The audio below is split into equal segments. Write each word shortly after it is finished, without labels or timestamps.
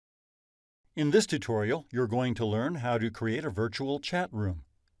In this tutorial, you're going to learn how to create a virtual chat room.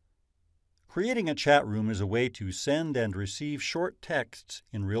 Creating a chat room is a way to send and receive short texts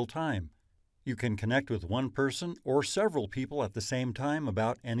in real time. You can connect with one person or several people at the same time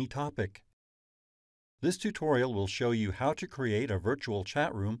about any topic. This tutorial will show you how to create a virtual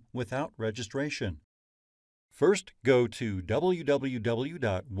chat room without registration. First, go to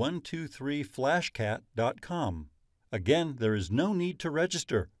www.123flashcat.com. Again, there is no need to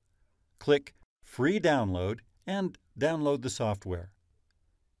register. Click Free Download and download the software.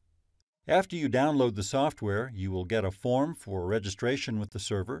 After you download the software, you will get a form for registration with the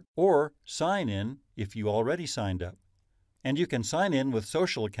server or sign in if you already signed up. And you can sign in with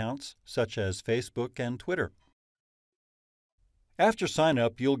social accounts such as Facebook and Twitter. After sign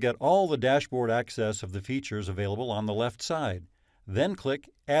up, you'll get all the dashboard access of the features available on the left side. Then click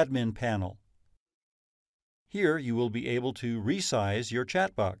Admin Panel. Here you will be able to resize your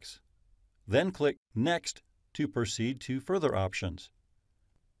chat box. Then click Next to proceed to further options.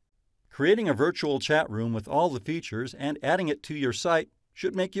 Creating a virtual chat room with all the features and adding it to your site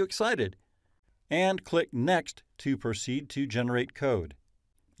should make you excited. And click Next to proceed to generate code.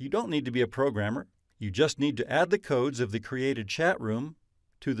 You don't need to be a programmer. You just need to add the codes of the created chat room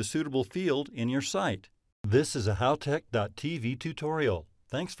to the suitable field in your site. This is a HowTech.tv tutorial.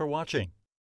 Thanks for watching.